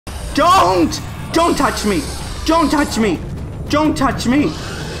Don't! Don't touch me! Don't touch me! Don't touch me!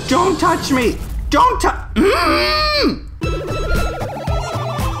 Don't touch me! Don't touch...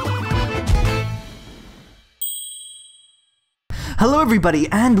 Hello everybody,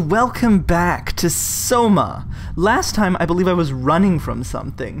 and welcome back to Soma. Last time, I believe I was running from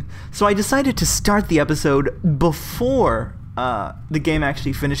something, so I decided to start the episode before the game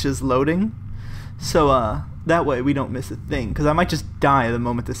actually finishes loading. So, that way we don't miss a thing, because I might just die the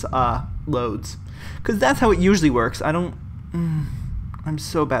moment this, loads. Because that's how it usually works. I'm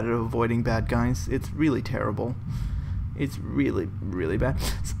so bad at avoiding bad guys. It's really terrible. It's really, really bad.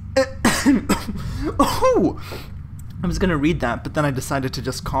 Oh! I was going to read that, but then I decided to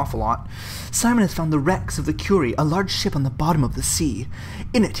just cough a lot. Simon has found the wrecks of the Curie, a large ship on the bottom of the sea.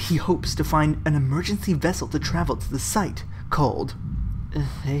 In it, he hopes to find an emergency vessel to travel to the site, called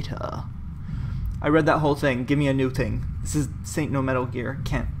Theta. I read that whole thing. Give me a new thing. This is Saint No Metal Gear.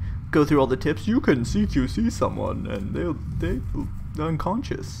 Can't go through all the tips. You can CQC someone, and they're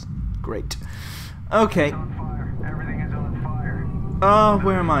unconscious. Great. Okay. Everything is on fire.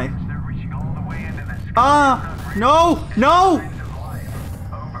 Where am I? They're reaching all the way into this. No! No!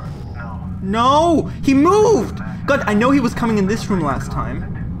 No! He moved! God, I know he was coming in this room last time.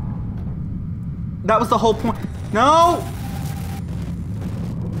 That was the whole point. No!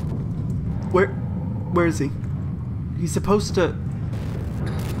 Where is he? He's supposed to...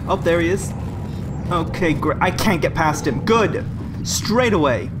 Oh, there he is. Okay, great. I can't get past him. Good! Straight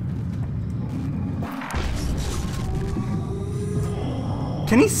away.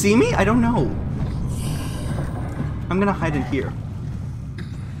 Can he see me? I don't know. I'm gonna hide in here.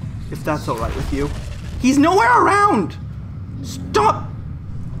 If that's alright with you. He's nowhere around! Stop!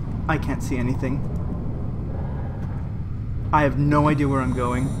 I can't see anything. I have no idea where I'm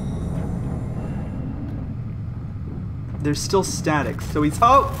going. There's still static, so he's...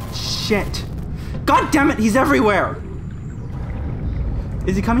 Oh! Shit! God damn it, he's everywhere!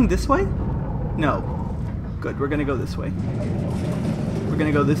 Is he coming this way? No. Good, we're gonna go this way. We're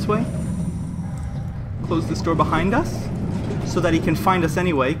gonna go this way. Close this door behind us, so that he can find us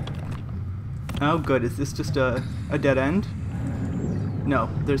anyway. Oh, good. Is this just a dead end? No,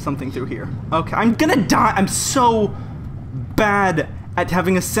 there's something through here. Okay, I'm gonna die. I'm so bad at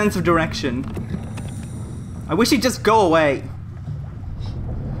having a sense of direction. I wish he'd just go away.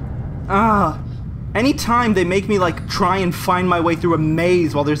 Anytime they make me, like, try and find my way through a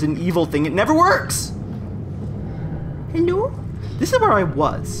maze while there's an evil thing, it never works! Hello? This is where I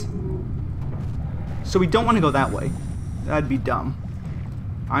was. So we don't want to go that way. That'd be dumb.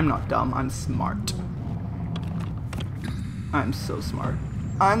 I'm not dumb, I'm smart. I'm so smart.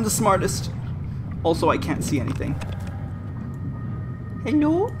 I'm the smartest. Also, I can't see anything.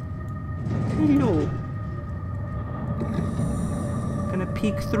 Hello? Hello? Gonna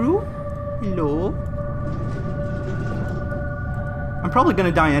peek through? Hello? I'm probably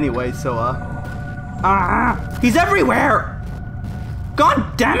gonna die anyway, so, he's everywhere!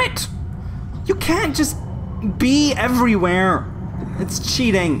 God damn it! You can't just be everywhere. It's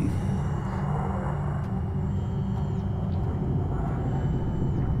cheating.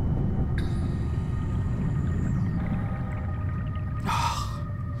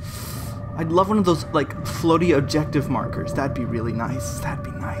 I'd love one of those, like, floaty objective markers. That'd be really nice. That'd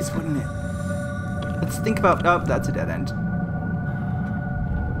be nice, wouldn't it? Let's think about... Oh, that's a dead end.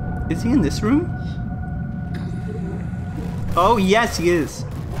 Is he in this room? Oh, yes, he is.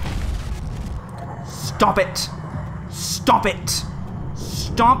 Stop it! Stop it!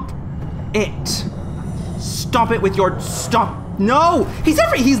 Stop it! Stop it with your... Stop! No!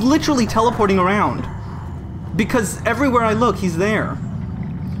 He's literally teleporting around. Because everywhere I look, he's there.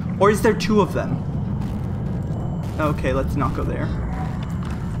 Or is there two of them? Okay, let's not go there.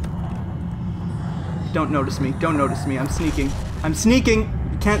 Don't notice me. Don't notice me. I'm sneaking. I'm sneaking!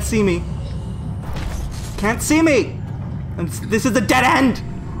 You can't see me. Can't see me! This is a dead end!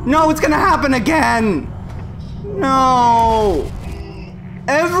 No, it's gonna happen again! No!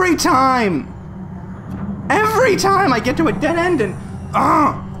 Every time! Every time I get to a dead end and...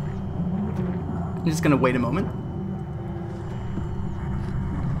 I'm just gonna wait a moment.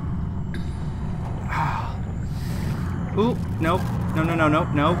 Ooh, nope. No, no, no, no,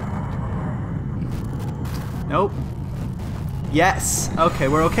 no. Nope. Yes! Okay,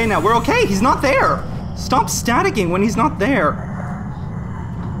 we're okay now. We're okay! He's not there! Stop staticking when he's not there!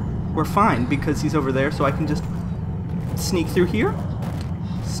 We're fine, because he's over there, so I can just sneak through here.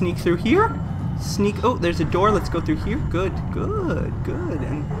 Sneak through here. Sneak... Oh, there's a door. Let's go through here. Good, good, good.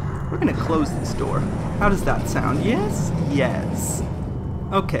 And we're gonna close this door. How does that sound? Yes? Yes.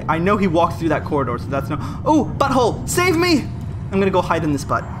 Okay, I know he walked through that corridor, so that's no... Oh, butthole! Save me! I'm gonna go hide in this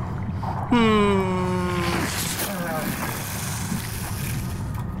butt.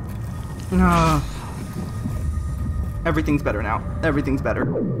 Everything's better now. Everything's better.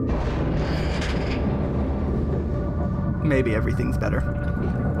 Maybe everything's better.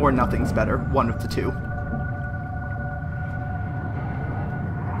 Or nothing's better. One of the two.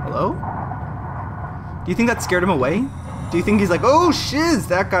 Hello? Do you think that scared him away? Do you think he's like, oh shiz,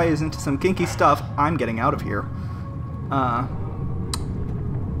 that guy is into some kinky stuff. I'm getting out of here.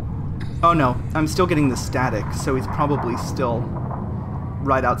 Oh no, I'm still getting the static, so he's probably still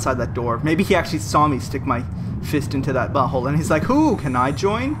right outside that door. Maybe he actually saw me stick my fist into that butthole and he's like, "Who? Can I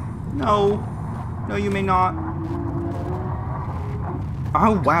join?" No. No, you may not.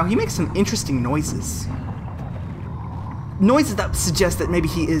 Oh wow, he makes some interesting noises. Noises that suggest that maybe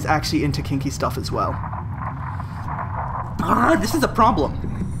he is actually into kinky stuff as well. This is a problem.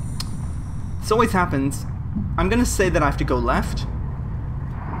 This always happens. I'm gonna say that I have to go left.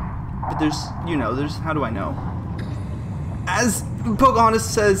 But there's, you know, how do I know? As Pocahontas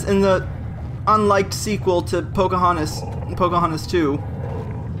says in the unliked sequel to Pocahontas 2,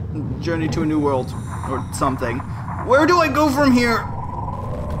 Journey to a New World, or something. Where do I go from here?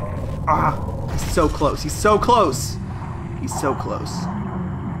 He's so close. He's so close. He's so close.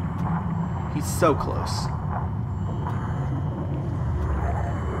 He's so close.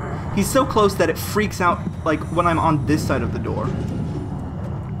 He's so close that it freaks out, like, when I'm on this side of the door.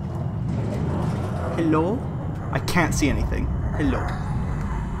 Hello? I can't see anything. Hello.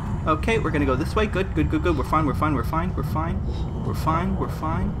 Okay, we're gonna go this way. Good, good, good, good. We're fine, we're fine, we're fine, we're fine. We're fine, we're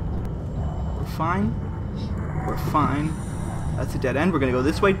fine. We're fine. We're fine. That's a dead end. We're gonna go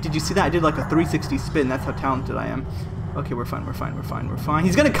this way. Did you see that? I did like a 360 spin. That's how talented I am. Okay, we're fine, we're fine, we're fine, we're fine.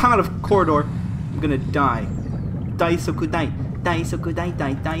 He's gonna come out of corridor. I'm gonna die. Die so kudai. Die so kudai.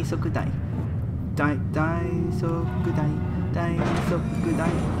 Die, die so kudai. Die, die so kudai. Die so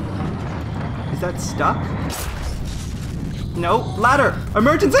kudai. Is that stuck? No. Ladder!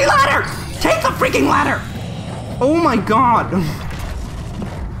 Emergency ladder! Take the freaking ladder! Oh my god!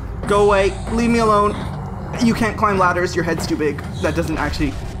 Go away. Leave me alone. You can't climb ladders. Your head's too big. That doesn't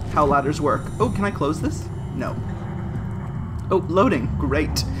actually how ladders work. Oh, can I close this? No. Oh, loading.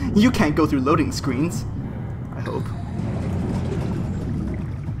 Great. You can't go through loading screens. I hope.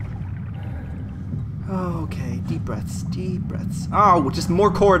 Okay, deep breaths, deep breaths. Oh, just more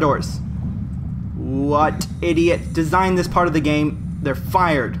corridors. What idiot designed this part of the game? They're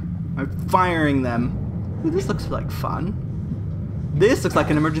fired. I'm firing them. Ooh, this looks like fun. This looks like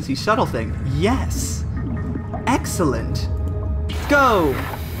an emergency shuttle thing. Yes. Excellent. Go.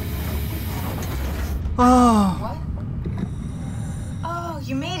 Oh. What? Oh,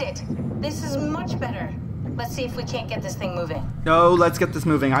 you made it. This is much better. Let's see if we can't get this thing moving. No, let's get this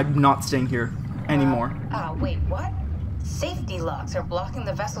moving. I'm not staying here anymore. Wait, what? Safety locks are blocking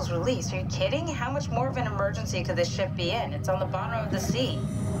the vessel's release. Are you kidding? How much more of an emergency could this ship be in? It's on the bottom of the sea.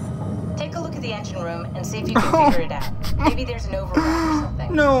 Take a look at the engine room and see if you can figure it out. Maybe there's an override or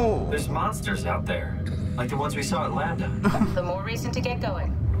something. No. There's monsters out there, like the ones we saw at Lambda. The more reason to get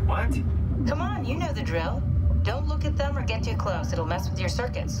going. What? Come on, you know the drill. Don't look at them or get too close. It'll mess with your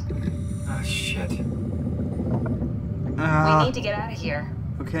circuits. Oh, shit. We need to get out of here.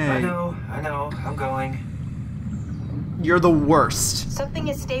 Okay. I know, I'm going. You're the worst. Something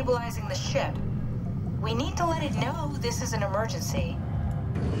is stabilizing the ship. We need to let it know this is an emergency.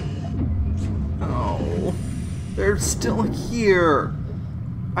 Oh, they're still here.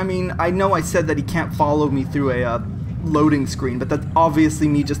 I mean, I know I said that he can't follow me through a loading screen, but that's obviously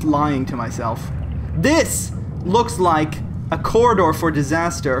me just lying to myself. This looks like a corridor for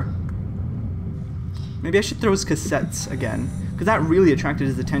disaster. Maybe I should throw his cassettes again, because that really attracted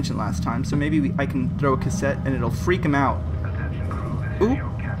his attention last time, so maybe I can throw a cassette and it'll freak him out. Attention crew, this is Ooh.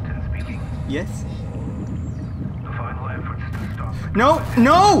 your captain speaking. Yes? The final efforts to stop the No!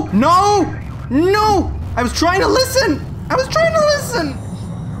 No! No! No! I was trying to listen! I was trying to listen!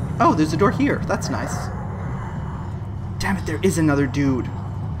 Oh, there's a door here. That's nice. Damn it, there is another dude.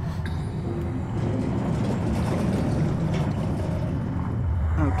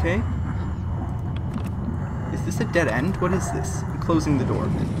 Okay. Is this a dead end? What is this? I'm closing the door.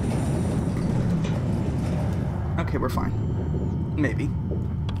 Okay, we're fine. Maybe.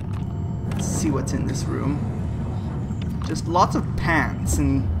 Let's see what's in this room. Just lots of pants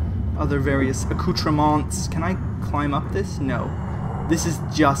and other various accoutrements. Can I climb up this? No. This is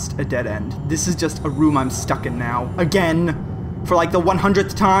just a dead end. This is just a room I'm stuck in now. Again! For like the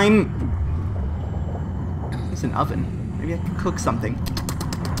 100th time! There's an oven. Maybe I can cook something.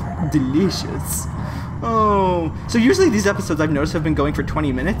 Delicious. Oh. So usually these episodes I've noticed have been going for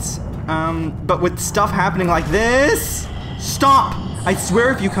 20 minutes. But with stuff happening like this... Stop! I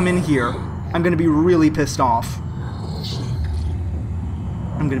swear if you come in here, I'm gonna be really pissed off.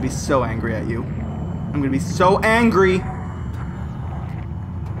 I'm gonna be so angry at you. I'm gonna be so angry.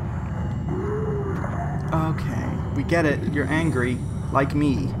 Okay, we get it. You're angry, like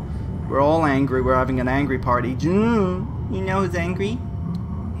me. We're all angry. We're having an angry party. You know who's angry?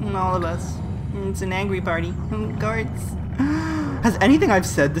 All of us. It's an angry party. Guards. Has anything I've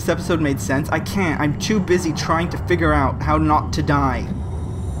said this episode made sense? I can't. I'm too busy trying to figure out how not to die.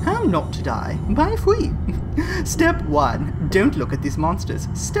 How not to die? By Phweep. Step 1. Don't look at these monsters.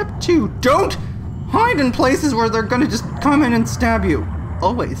 Step 2. Don't hide in places where they're gonna just come in and stab you.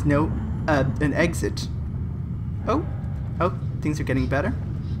 Always know an exit. Oh, things are getting better.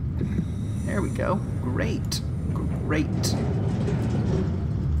 There we go. Great. Great.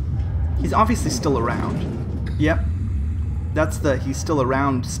 He's obviously still around. Yep. That's the he's still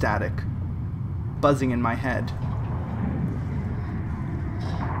around static. Buzzing in my head.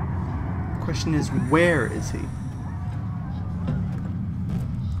 Question is, where is he?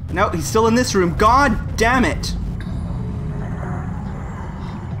 No, he's still in this room. God damn it!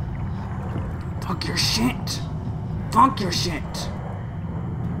 Fuck your shit. Fuck your shit.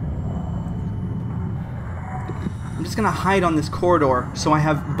 I'm just gonna hide on this corridor so I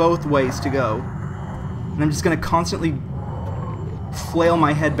have both ways to go. And I'm just gonna constantly flail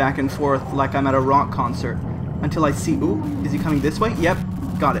my head back and forth like I'm at a rock concert until I see, ooh, is he coming this way? Yep,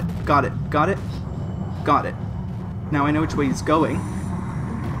 got it, got it, got it, got it. Now I know which way he's going.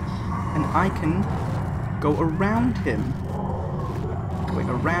 And I can go around him. Going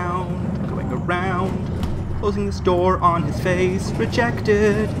around, closing this door on his face.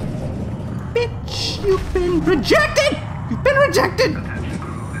 Rejected. Bitch, you've been rejected! You've been rejected! Attention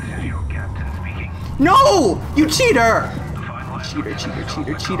crew, this is your captain speaking. No! You cheater! The final Cheater, effort cheater, to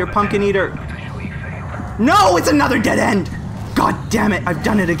cheater, stop cheater, the pumpkin eater. officially failed. No, it's another dead end! God damn it, I've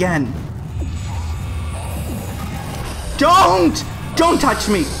done it again. Don't! Don't touch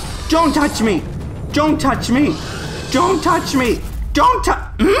me! Don't touch me! Don't touch me! Don't touch me! Don't touch...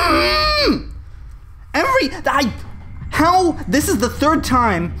 How? This is the third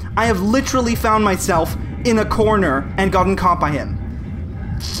time I have literally found myself in a corner and gotten caught by him.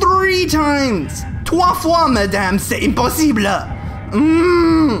 3 times! 3 fois, madame, c'est impossible!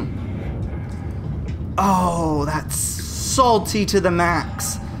 Oh, that's salty to the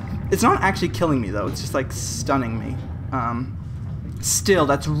max. It's not actually killing me, though. It's just, like, stunning me. Still,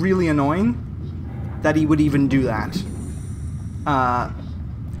 that's really annoying that he would even do that.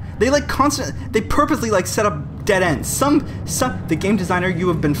 They, like, they purposely, like, set up dead ends. The game designer, you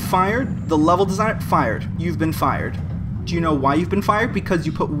have been fired. The level designer, fired. You've been fired. Do you know why you've been fired? Because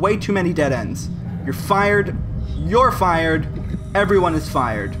you put way too many dead ends. You're fired. You're fired. Everyone is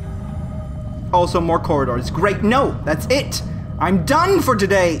fired. Also, more corridors. Great. No, that's it. I'm done for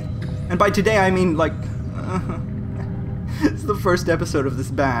today. And by today, I mean, like... It's the first episode of this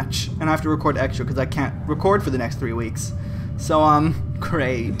batch. And I have to record extra because I can't record for the next 3 weeks. So,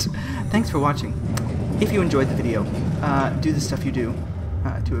 great. Thanks for watching. If you enjoyed the video, do the stuff you do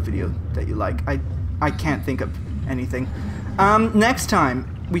to a video that you like. I can't think of anything. Next time,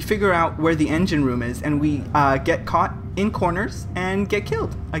 we figure out where the engine room is, and we get caught in corners and get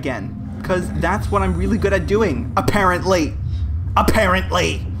killed again. Because that's what I'm really good at doing, apparently.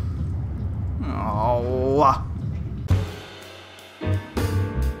 Apparently. Oh.